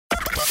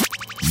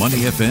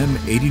Money FM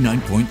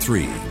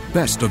 89.3.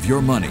 Best of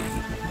your money.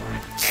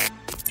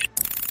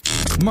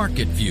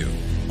 Market View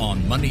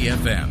on Money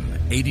FM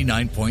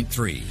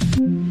 89.3.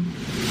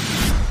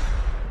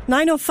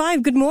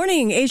 9:05, good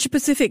morning. Asia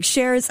Pacific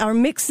shares are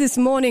mixed this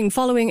morning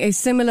following a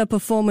similar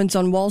performance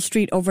on Wall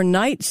Street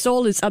overnight.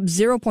 Seoul is up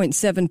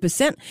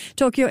 0.7%.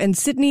 Tokyo and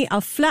Sydney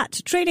are flat.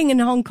 Trading in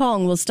Hong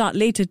Kong will start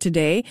later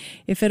today,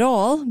 if at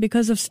all,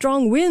 because of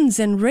strong winds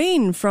and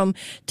rain from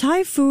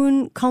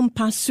Typhoon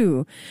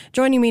Kompasu.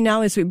 Joining me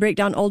now as we break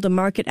down all the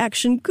market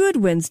action. Good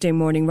Wednesday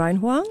morning, Ryan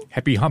Huang.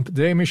 Happy hump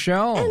day,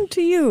 Michelle. And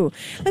to you.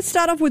 Let's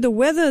start off with the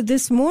weather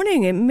this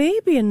morning. It may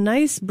be a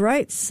nice,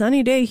 bright,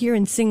 sunny day here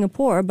in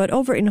Singapore, but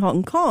over in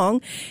Hong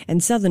Kong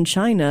and southern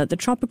China, the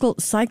tropical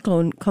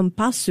cyclone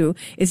Kompasu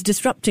is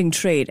disrupting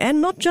trade, and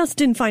not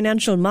just in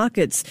financial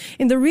markets,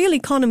 in the real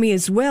economy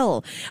as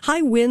well.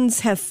 High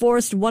winds have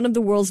forced one of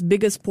the world's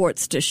biggest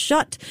ports to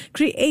shut,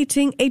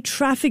 creating a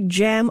traffic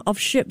jam of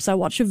ships. I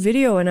watched a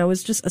video and I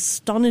was just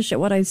astonished at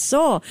what I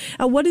saw.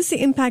 What is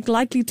the impact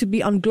likely to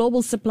be on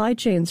global supply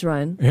chains,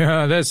 Ryan?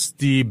 Yeah, that's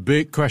the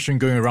big question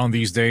going around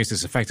these days.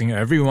 It's affecting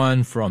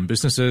everyone from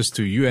businesses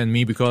to you and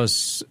me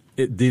because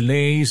it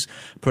delays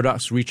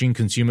products reaching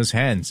consumers'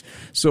 hands.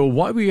 So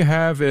what we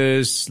have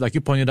is, like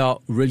you pointed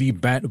out, really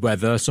bad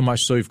weather, so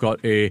much so you've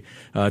got a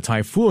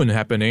typhoon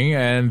happening.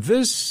 And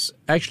this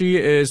actually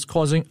is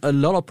causing a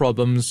lot of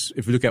problems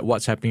if you look at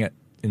what's happening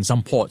in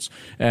some ports.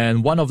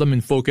 And one of them in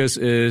focus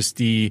is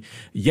the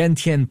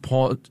Yantian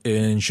port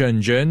in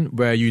Shenzhen,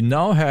 where you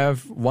now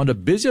have one of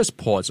the busiest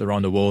ports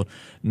around the world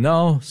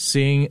now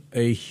seeing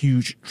a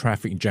huge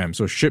traffic jam.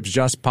 So ships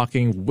just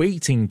parking,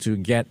 waiting to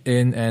get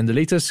in. And the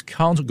latest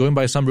count, going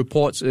by some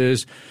reports,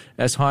 is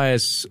as high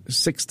as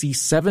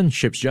 67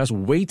 ships just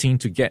waiting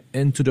to get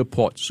into the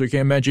port. So you can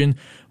imagine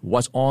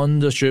what's on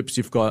the ships.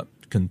 You've got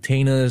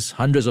containers,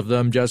 hundreds of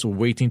them just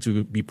waiting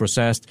to be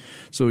processed.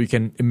 So you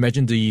can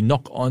imagine the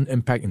knock-on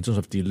impact in terms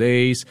of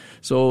delays.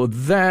 So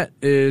that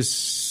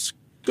is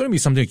going to be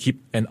something to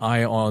keep an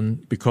eye on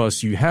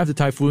because you have the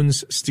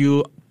typhoons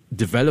still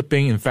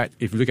developing. In fact,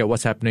 if you look at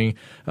what's happening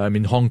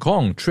in Hong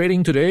Kong,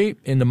 trading today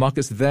in the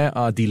markets there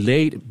are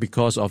delayed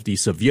because of the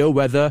severe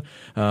weather.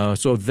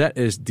 So that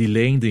is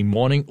delaying the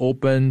morning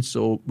open.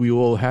 So we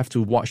will have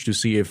to watch to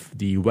see if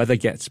the weather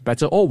gets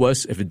better or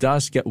worse. If it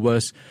does get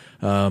worse,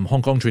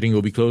 Hong Kong trading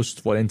will be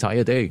closed for the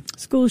entire day.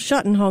 Schools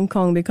shut in Hong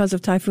Kong because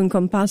of Typhoon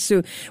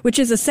Kompasu, which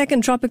is a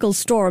second tropical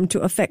storm to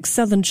affect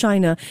southern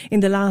China in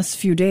the last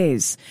few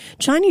days.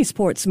 Chinese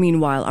ports,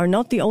 meanwhile, are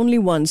not the only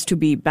ones to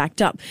be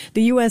backed up.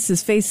 The U.S.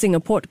 is facing a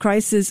port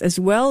crisis as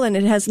well, and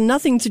it has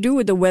nothing to do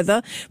with the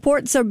weather.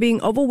 Ports are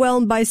being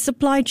overwhelmed by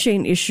supply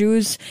chain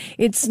issues.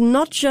 It's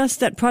not just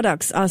that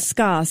products are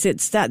scarce,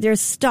 it's that they're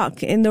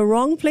stuck in the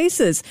wrong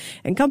places,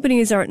 and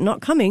companies are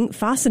not coming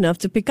fast enough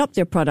to pick up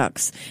their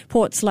products.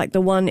 Ports like the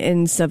one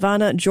in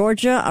Savannah,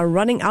 Georgia, are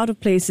running out of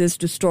places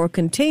to store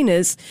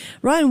containers.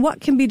 Ryan,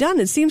 what can be done?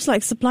 It seems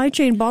like supply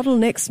chain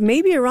bottlenecks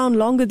may be around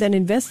longer than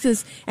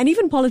investors and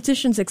even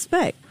politicians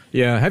expect.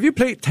 Yeah, have you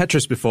played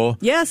Tetris before?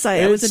 Yes,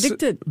 I was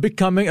addicted. It's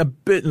becoming a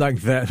bit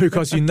like that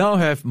because you now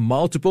have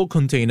multiple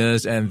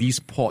containers and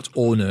these port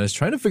owners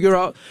trying to figure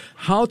out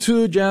how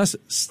to just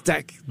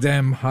stack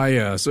them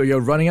higher. So you're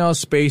running out of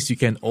space, you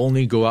can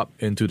only go up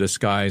into the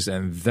skies,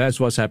 and that's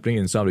what's happening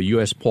in some of the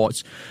US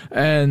ports.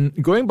 And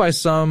going by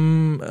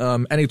some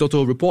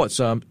anecdotal reports,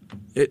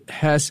 it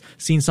has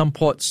seen some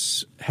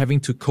ports having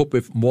to cope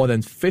with more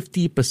than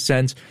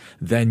 50%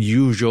 than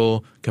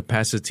usual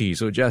capacity.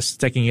 So just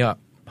stacking up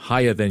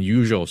higher than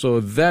usual. So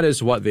that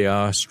is what they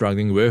are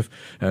struggling with.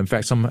 In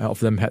fact, some of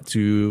them had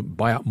to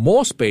buy up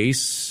more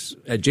space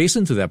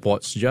adjacent to their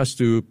ports just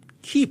to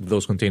keep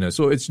those containers.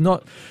 So it's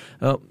not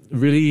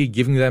really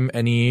giving them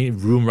any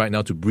room right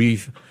now to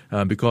breathe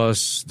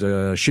because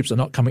the ships are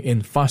not coming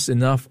in fast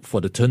enough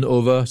for the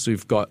turnover. So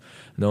you've got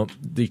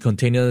the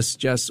containers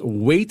just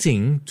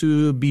waiting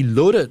to be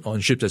loaded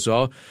on ships as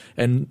well,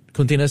 and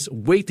containers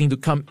waiting to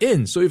come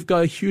in. So you've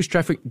got a huge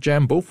traffic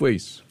jam both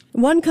ways.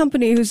 One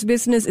company whose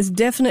business is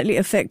definitely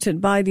affected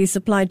by the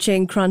supply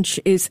chain crunch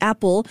is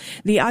Apple.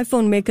 The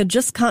iPhone maker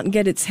just can't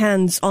get its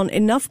hands on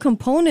enough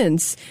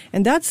components,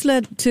 and that's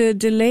led to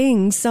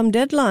delaying some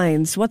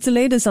deadlines. What's the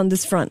latest on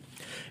this front?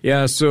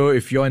 Yeah, so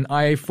if you're an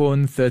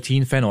iPhone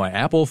 13 fan or an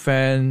Apple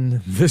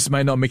fan, this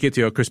might not make it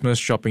to your Christmas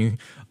shopping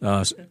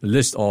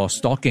list or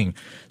stocking.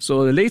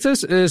 So the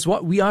latest is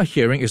what we are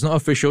hearing. It's not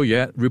official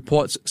yet.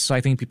 Reports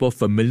citing people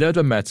familiar with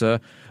the matter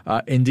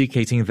are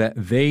indicating that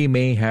they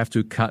may have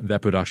to cut their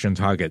production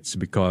targets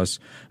because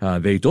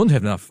they don't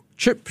have enough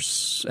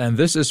chips. And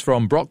this is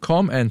from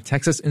Broadcom and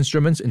Texas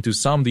Instruments into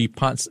some of the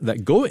parts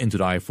that go into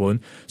the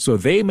iPhone. So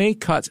they may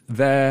cut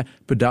their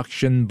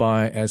production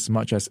by as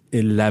much as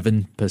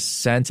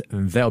 11%.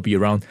 And that'll be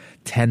around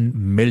 10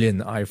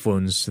 million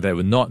iPhones that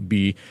will not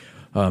be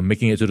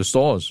making it to the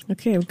stores.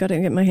 Okay, I've got to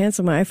get my hands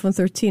on my iPhone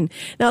 13.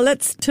 Now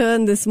let's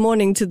turn this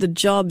morning to the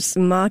jobs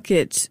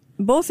market.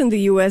 both in the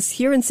US,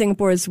 here in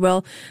Singapore as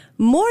well,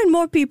 more and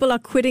more people are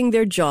quitting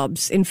their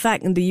jobs. In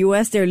fact, in the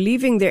US, they're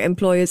leaving their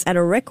employers at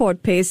a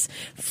record pace.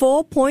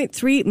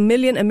 4.3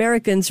 million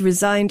Americans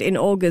resigned in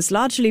August,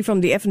 largely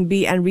from the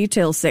F&B and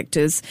retail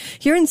sectors.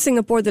 Here in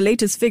Singapore, the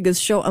latest figures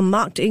show a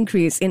marked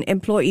increase in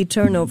employee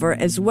turnover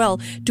as well.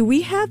 Do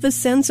we have a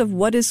sense of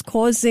what is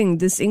causing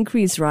this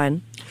increase,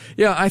 Ryan?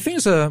 Yeah, I think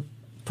it's a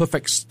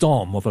perfect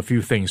storm of a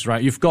few things,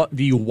 right? You've got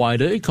the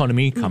wider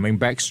economy coming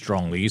back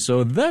strongly.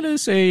 So that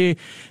is a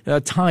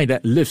tide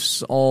that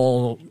lifts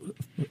all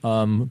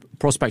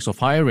prospects of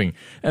hiring.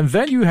 And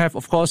then you have,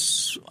 of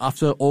course,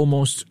 after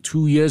almost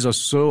 2 years or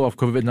so of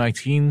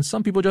COVID-19,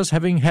 some people just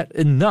having had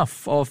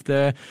enough of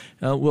their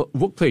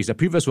workplace, their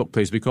previous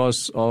workplace,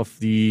 because of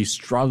the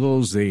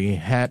struggles they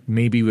had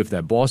maybe with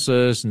their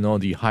bosses,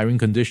 the hiring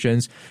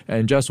conditions,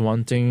 and just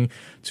wanting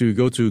to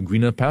go to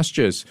greener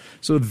pastures.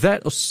 So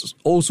that is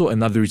also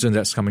another reason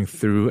that's coming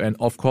through. And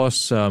of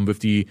course,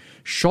 with the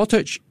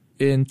shortage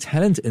in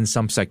talent in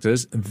some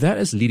sectors, that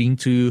is leading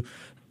to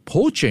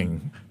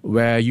poaching,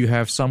 where you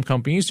have some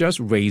companies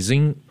just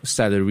raising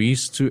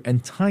salaries to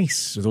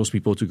entice those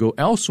people to go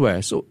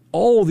elsewhere. So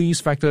all these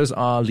factors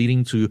are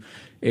leading to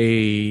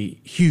a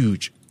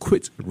huge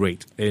quit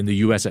rate in the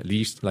US, at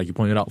least. Like you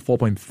pointed out,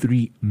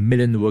 4.3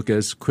 million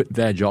workers quit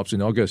their jobs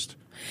in August.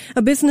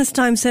 A Business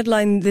Times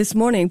headline this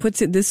morning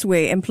puts it this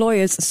way: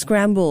 employers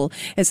scramble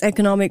as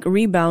economic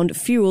rebound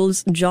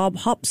fuels job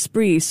hop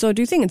spree. So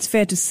do you think it's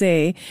fair to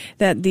say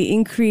that the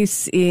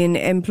increase in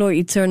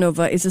employee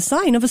turnover is a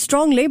sign of a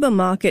strong labor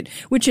market,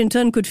 which in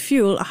turn could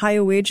fuel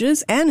higher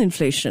wages and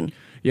inflation?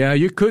 Yeah,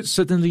 you could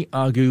certainly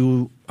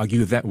argue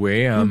that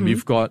way.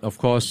 You've got, of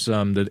course,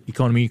 the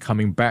economy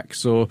coming back.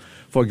 So,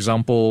 for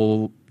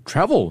example,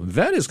 travel,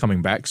 that is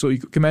coming back. So you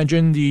can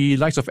imagine the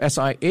likes of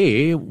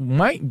SIA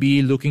might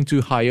be looking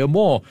to hire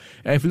more.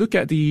 And if you look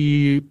at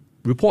the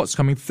reports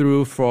coming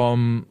through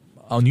from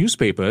our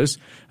newspapers,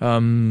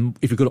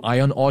 if you go to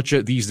Ion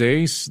Orchard these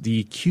days,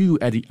 the queue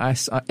at the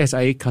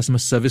SIA customer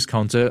service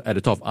counter at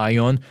the top of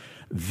Ion,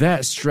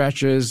 that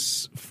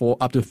stretches for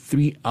up to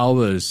 3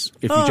 hours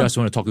if you just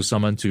want to talk to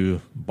someone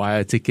to buy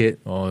a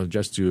ticket or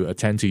just to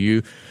attend to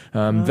you.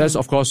 That's,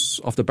 of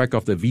course, off the back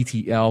of the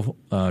VTL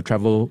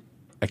travel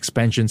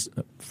expansions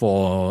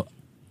for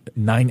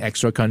 9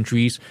 extra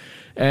countries.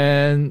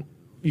 And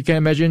you can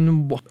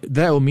imagine what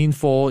that will mean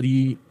for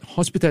the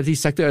hospitality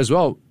sector as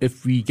well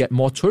if we get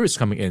more tourists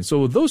coming in.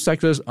 So those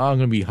sectors are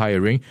going to be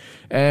hiring.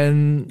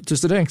 And to a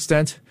certain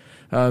extent,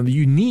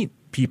 you need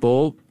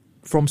people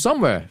from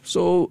somewhere.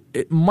 So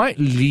it might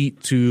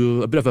lead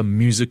to a bit of a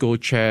musical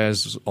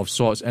chairs of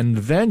sorts. And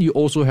then you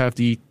also have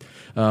the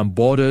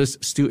borders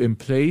still in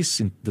place,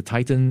 the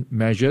tightened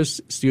measures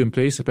still in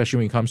place, especially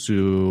when it comes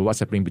to what's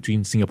happening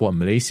between Singapore and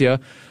Malaysia.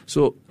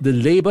 So the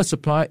labor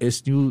supply is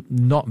still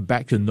not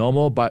back to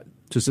normal, but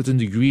to a certain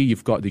degree,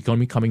 you've got the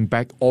economy coming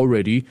back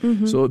already.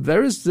 So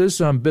there is this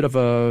bit of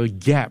a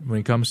gap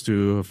when it comes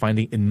to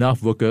finding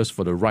enough workers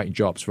for the right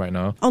jobs right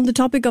now. On the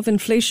topic of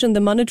inflation,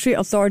 the Monetary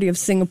Authority of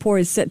Singapore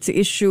is set to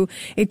issue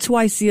a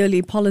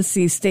twice-yearly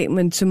policy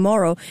statement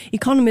tomorrow.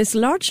 Economists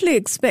largely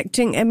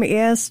expecting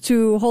MAS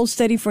to hold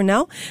steady for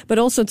now, but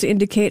also to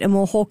indicate a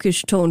more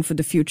hawkish tone for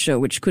the future,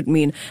 which could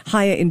mean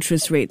higher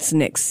interest rates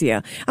next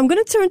year. I'm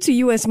going to turn to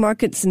U.S.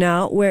 markets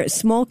now, where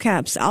small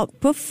caps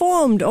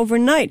outperformed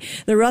overnight.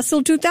 The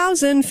Russell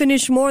 2000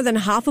 finished more than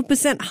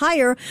 0.5%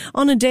 higher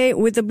on a day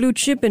with the blue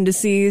chip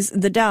indices,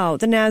 the Dow,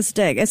 the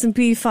Nasdaq,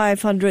 S&P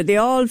 500, they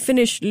all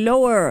finished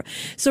lower.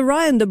 So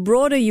Ryan, the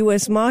broader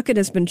U.S. market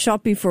has been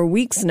choppy for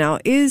weeks now.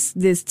 Is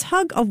this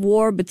tug of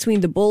war between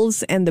the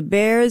bulls and the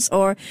bears,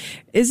 or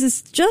is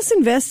this just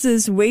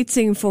investors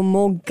waiting for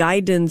more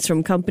guidance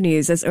from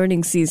companies as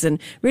earnings season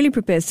really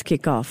prepares to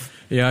kick off?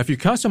 Yeah, if you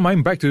cast your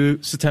mind back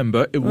to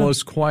September, it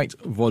was quite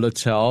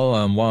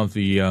volatile, one of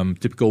the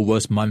typical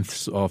worst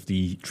months of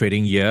the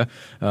trading year.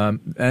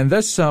 And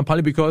that's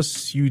partly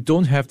because you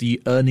don't have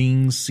the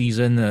earnings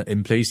season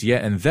in place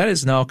yet, and that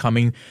is now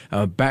coming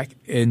back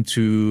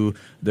into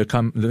the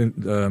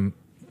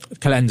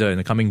calendar in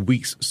the coming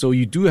weeks. So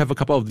you do have a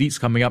couple of leads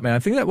coming up, and I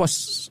think that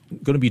was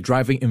going to be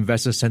driving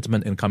investor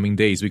sentiment in coming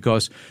days,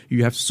 because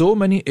you have so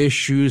many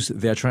issues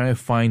they're trying to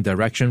find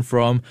direction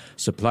from: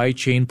 supply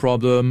chain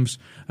problems,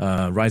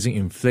 rising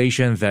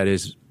inflation that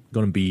is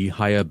going to be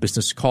higher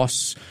business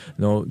costs.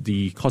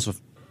 The cost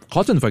of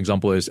cotton, for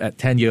example, is at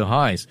 10-year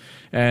highs.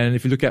 And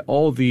if you look at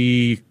all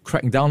the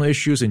cracking down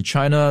issues in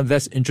China,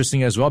 that's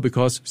interesting as well,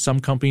 because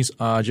some companies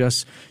are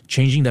just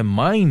changing their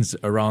minds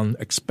around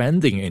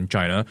expanding in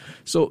China.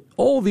 So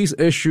all these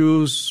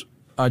issues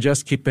are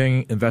just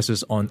keeping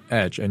investors on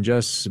edge and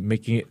just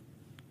making it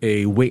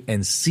a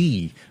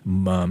wait-and-see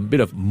bit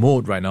of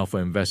mode right now for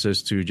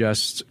investors to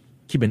just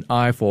keep an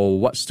eye for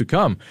what's to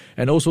come.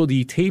 And also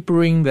the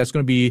tapering that's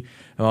going to be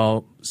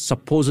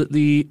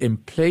supposedly in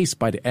place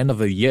by the end of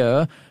the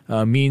year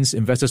means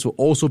investors will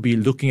also be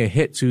looking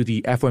ahead to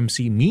the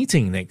FOMC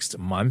meeting next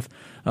month.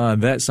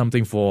 That's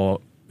something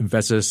for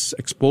investors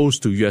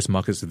exposed to U.S.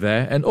 markets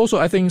there. And also,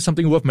 I think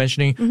something worth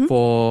mentioning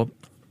for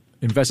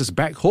investors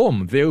back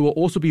home, they will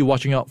also be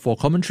watching out for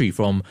commentary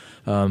from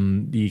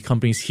the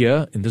companies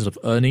here in terms of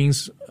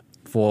earnings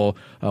for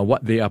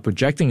what they are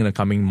projecting in the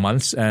coming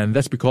months. And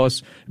that's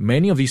because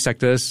many of these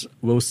sectors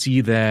will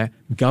see their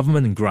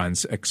government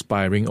grants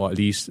expiring, or at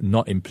least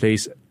not in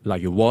place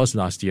like it was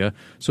last year.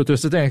 So to a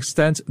certain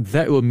extent,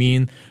 that will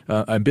mean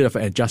a bit of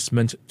an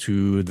adjustment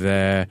to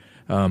their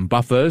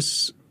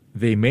buffers.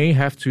 They may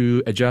have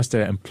to adjust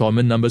their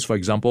employment numbers, for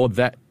example.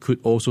 That could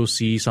also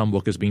see some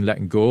workers being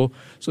let go.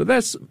 So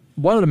that's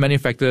one of the many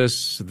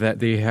factors that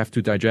they have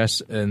to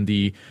digest in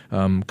the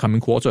coming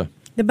quarter.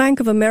 The Bank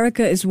of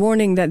America is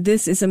warning that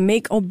this is a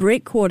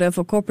make-or-break quarter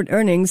for corporate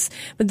earnings,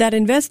 but that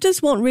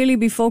investors won't really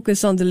be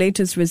focused on the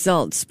latest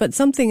results, but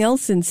something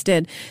else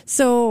instead.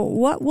 So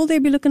what will they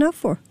be looking out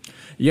for?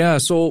 Yeah,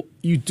 so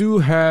you do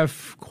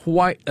have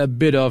quite a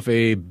bit of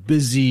a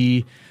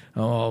busy,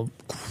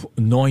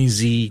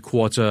 noisy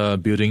quarter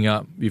building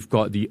up. We've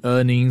got the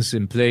earnings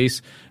in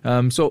place.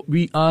 So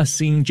we are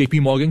seeing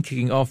JP Morgan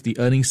kicking off the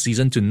earnings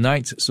season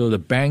tonight. So the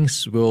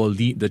banks will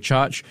lead the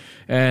charge.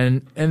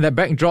 And in that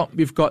backdrop,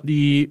 we've got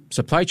the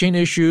supply chain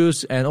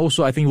issues. And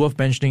also, I think worth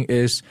mentioning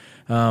is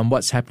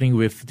what's happening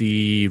with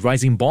the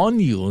rising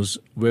bond yields,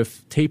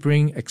 with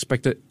tapering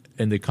expected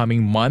in the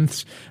coming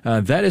months.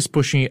 That is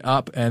pushing it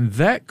up, and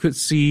that could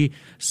see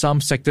some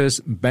sectors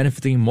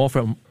benefiting more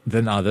from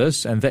than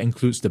others, and that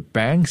includes the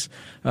banks.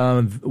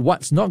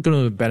 What's not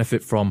going to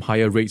benefit from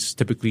higher rates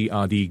typically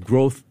are the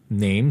growth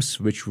names,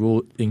 which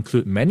will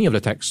include many of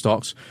the tech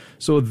stocks.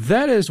 So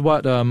that is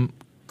what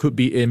could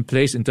be in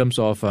place in terms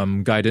of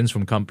guidance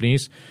from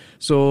companies.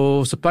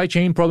 So supply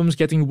chain problems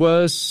getting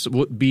worse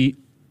would be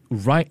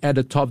right at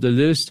the top of the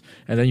list.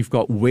 And then you've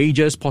got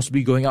wages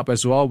possibly going up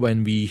as well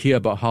when we hear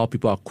about how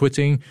people are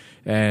quitting,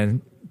 and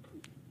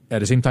at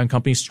the same time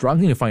companies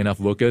struggling to find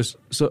enough workers.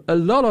 So a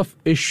lot of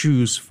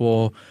issues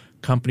for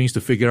companies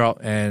to figure out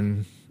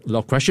and a lot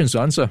of questions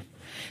to answer.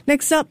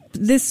 Next up,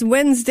 this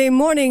Wednesday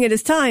morning, it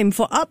is time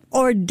for Up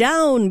or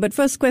Down. But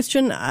first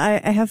question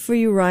I have for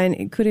you, Ryan.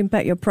 It could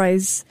impact your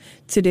price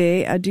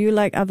today. Do you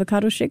like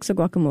avocado shakes or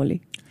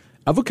guacamole?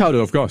 Avocado,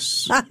 of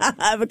course.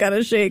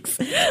 Avocado shakes.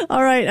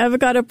 All right,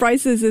 avocado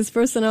prices is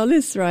first on our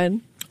list,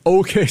 Ryan.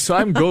 Okay, so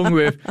I'm going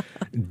with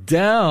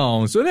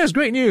down. So that's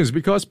great news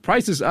because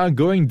prices are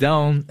going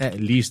down,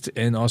 at least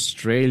in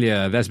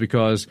Australia. That's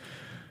because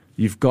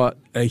you've got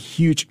a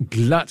huge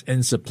glut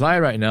in supply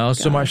right now,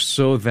 so much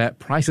so that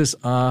prices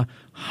are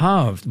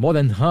halved, more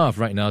than half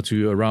right now,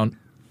 to around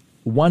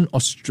 $1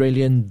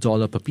 Australian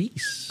per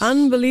piece.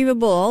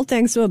 Unbelievable. All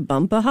thanks to a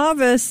bumper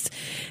harvest.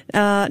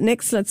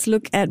 Next, let's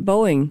look at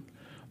Boeing.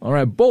 All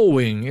right,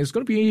 Boeing is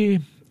going to be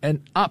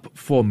an up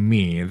for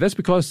me. That's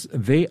because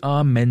they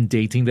are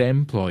mandating their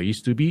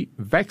employees to be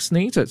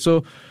vaccinated.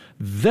 So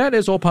that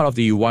is all part of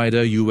the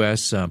wider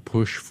US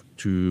push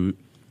to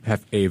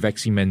have a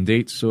vaccine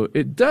mandate. So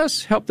it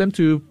does help them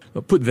to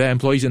put their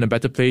employees in a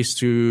better place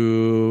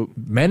to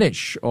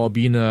manage or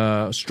be in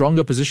a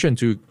stronger position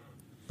to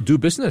do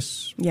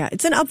business. Yeah,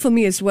 it's an up for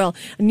me as well.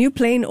 New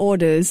plane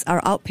orders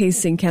are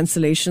outpacing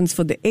cancellations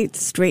for the 8th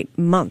straight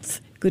month.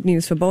 Good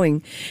news for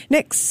Boeing.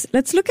 Next,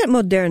 let's look at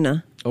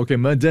Moderna. Okay,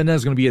 Moderna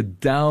is going to be a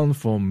down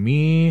for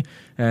me.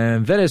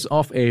 And that is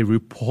off a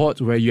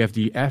report where you have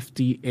the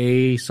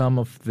FDA, some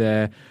of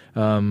their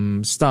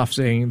staff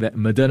saying that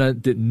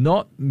Moderna did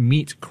not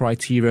meet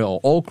criteria or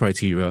all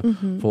criteria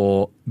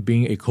for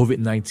being a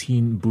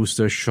COVID-19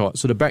 booster shot.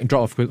 So the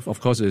backdrop,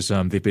 of course, is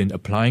they've been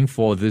applying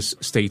for this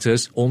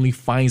status. Only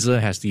Pfizer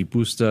has the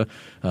booster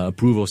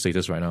approval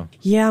status right now.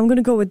 Yeah, I'm going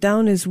to go with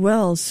down as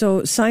well.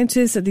 So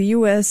scientists at the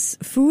U.S.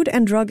 Food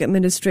and Drug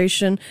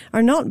Administration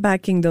are not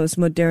backing those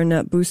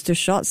Moderna booster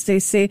shots. They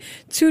say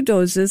 2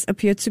 doses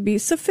appear to be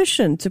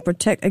sufficient to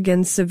protect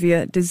against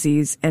severe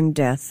disease and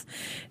death.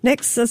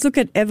 Next, let's look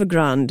at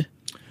Evergrande.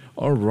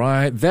 All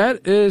right,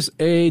 that is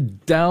a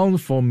down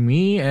for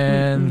me,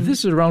 and this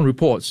is around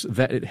reports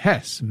that it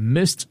has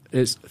missed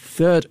its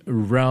 3rd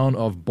round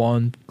of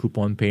bond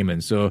coupon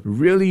payments. So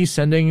really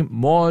sending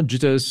more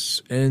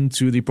jitters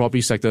into the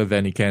property sector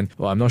than it can.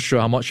 Well, I'm not sure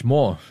how much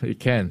more it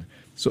can.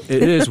 So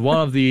it is one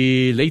of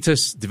the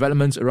latest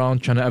developments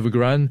around China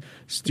Evergrande.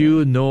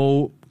 Still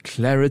no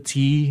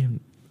clarity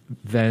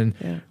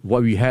than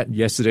what we had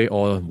yesterday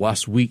or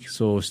last week.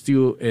 So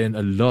still in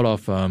a lot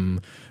of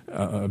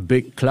a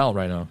big cloud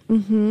right now.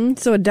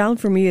 So a down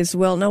for me as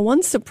well. Now,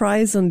 one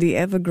surprise on the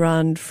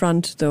Evergrande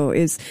front, though,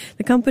 is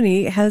the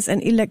company has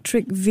an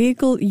electric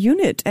vehicle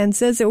unit and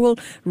says it will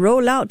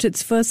roll out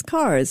its first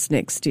cars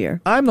next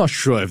year. I'm not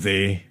sure if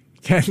they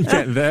can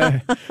get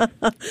there.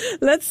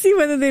 Let's see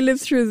whether they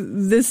live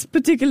through this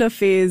particular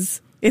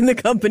phase in the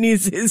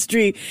company's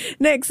history.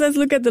 Next, let's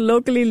look at the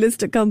locally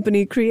listed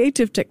company,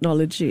 Creative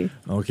Technology.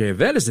 Okay,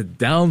 that is a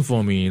down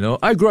for me.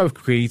 I grew up with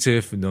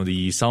Creative,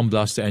 the Sound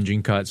Blaster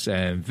engine cuts,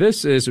 and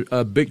this is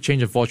a big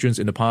change of fortunes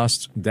in the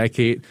past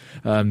decade.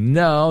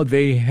 Now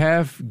they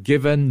have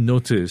given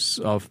notice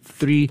of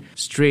 3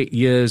 straight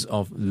years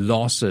of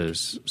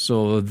losses.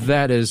 So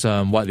that is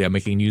what they are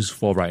making news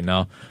for right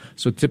now.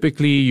 So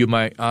typically you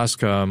might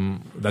ask,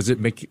 does it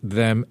make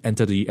them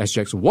enter the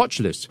SGX watch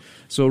list?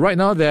 So right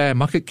now their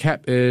market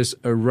cap is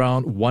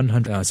around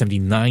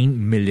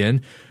 179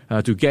 million.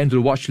 To get into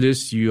the watch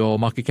list, your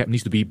market cap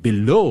needs to be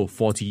below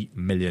 40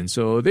 million.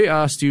 So they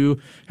are still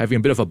having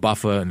a bit of a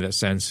buffer in that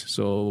sense.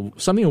 So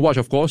something to watch,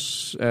 of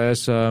course,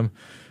 as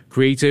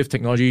Creative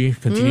Technology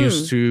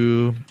continues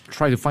to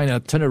try to find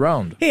a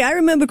turnaround. Hey, I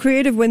remember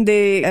Creative when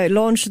they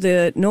launched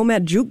the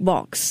Nomad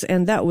Jukebox,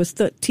 and that was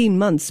 13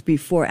 months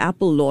before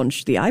Apple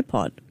launched the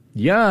iPod.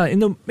 Yeah,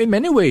 in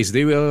many ways,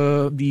 they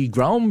were the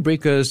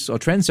groundbreakers or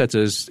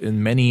trendsetters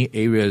in many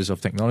areas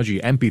of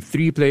technology.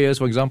 MP3 players,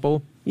 for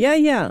example.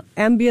 Yeah.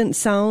 Ambient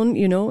sound,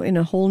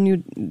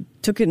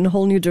 took it in a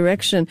whole new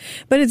direction.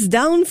 But it's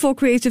down for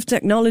Creative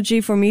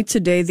Technology for me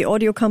today. The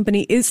audio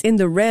company is in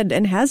the red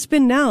and has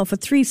been now for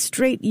 3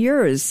 straight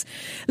years.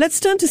 Let's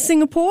turn to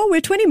Singapore.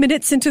 We're 20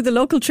 minutes into the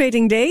local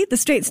trading day. The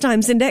Straits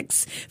Times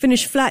Index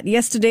finished flat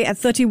yesterday at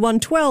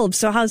 3112.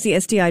 So how's the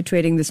STI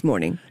trading this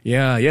morning?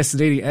 Yeah,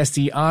 yesterday the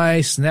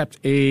STI snapped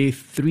a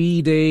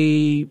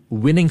 3-day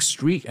winning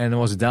streak and it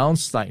was down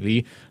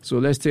slightly. So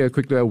let's take a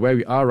quick look at where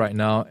we are right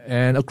now.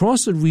 And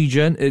across the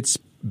region, it's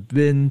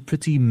been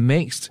pretty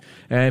mixed.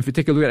 And if you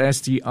take a look at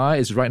STI,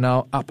 it's right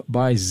now up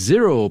by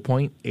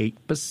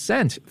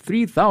 0.8%,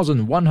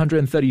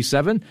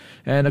 3,137.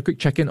 And a quick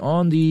check-in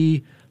on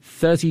the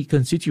 30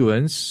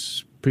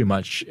 constituents, pretty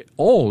much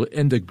all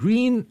in the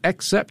green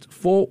except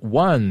for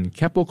one.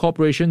 Keppel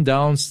Corporation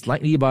down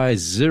slightly by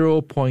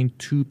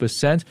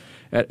 0.2%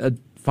 at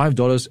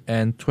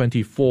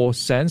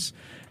 $5.24.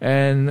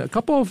 And a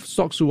couple of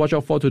stocks to watch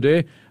out for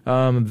today.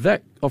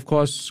 That, of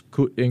course,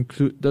 could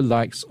include the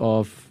likes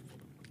of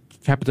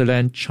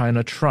CapitaLand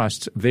China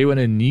Trust. They were in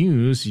the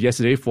news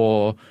yesterday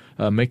for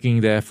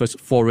making their first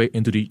foray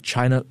into the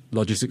China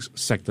logistics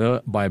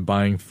sector by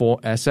buying 4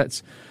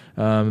 assets.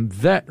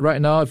 That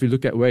right now, if you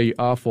look at where you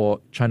are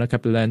for China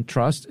CapitaLand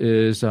Trust,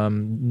 is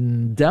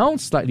down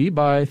slightly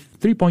by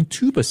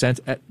 3.2%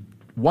 at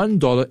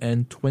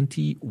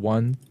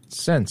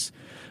 $1.21.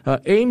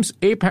 AIMS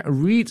APAC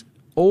REIT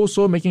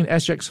also making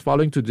SGX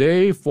filing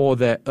today for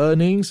their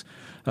earnings.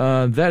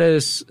 That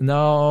is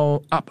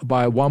now up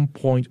by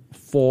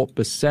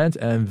 1.4%,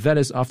 and that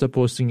is after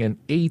posting an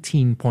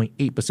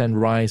 18.8%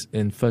 rise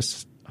in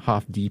first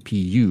half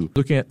DPU.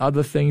 Looking at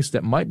other things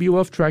that might be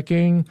worth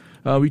tracking,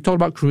 we talked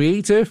about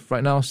Creative,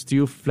 right now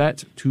still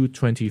flat,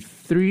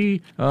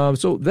 223.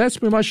 So that's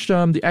pretty much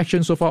the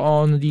action so far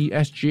on the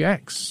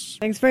SGX.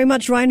 Thanks very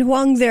much, Ryan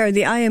Huang there.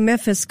 The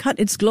IMF has cut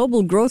its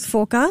global growth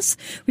forecast.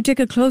 We take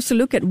a closer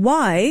look at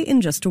why in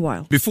just a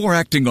while. Before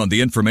acting on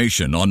the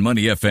information on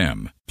Money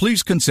FM,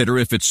 please consider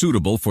if it's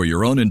suitable for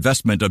your own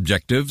investment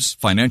objectives,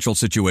 financial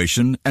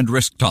situation, and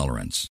risk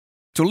tolerance.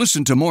 To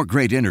listen to more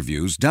great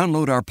interviews,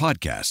 download our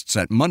podcasts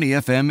at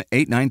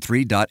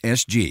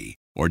moneyfm893.sg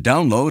or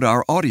download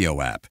our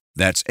audio app.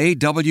 That's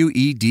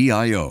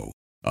AWEDIO.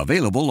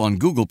 Available on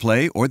Google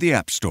Play or the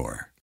App Store.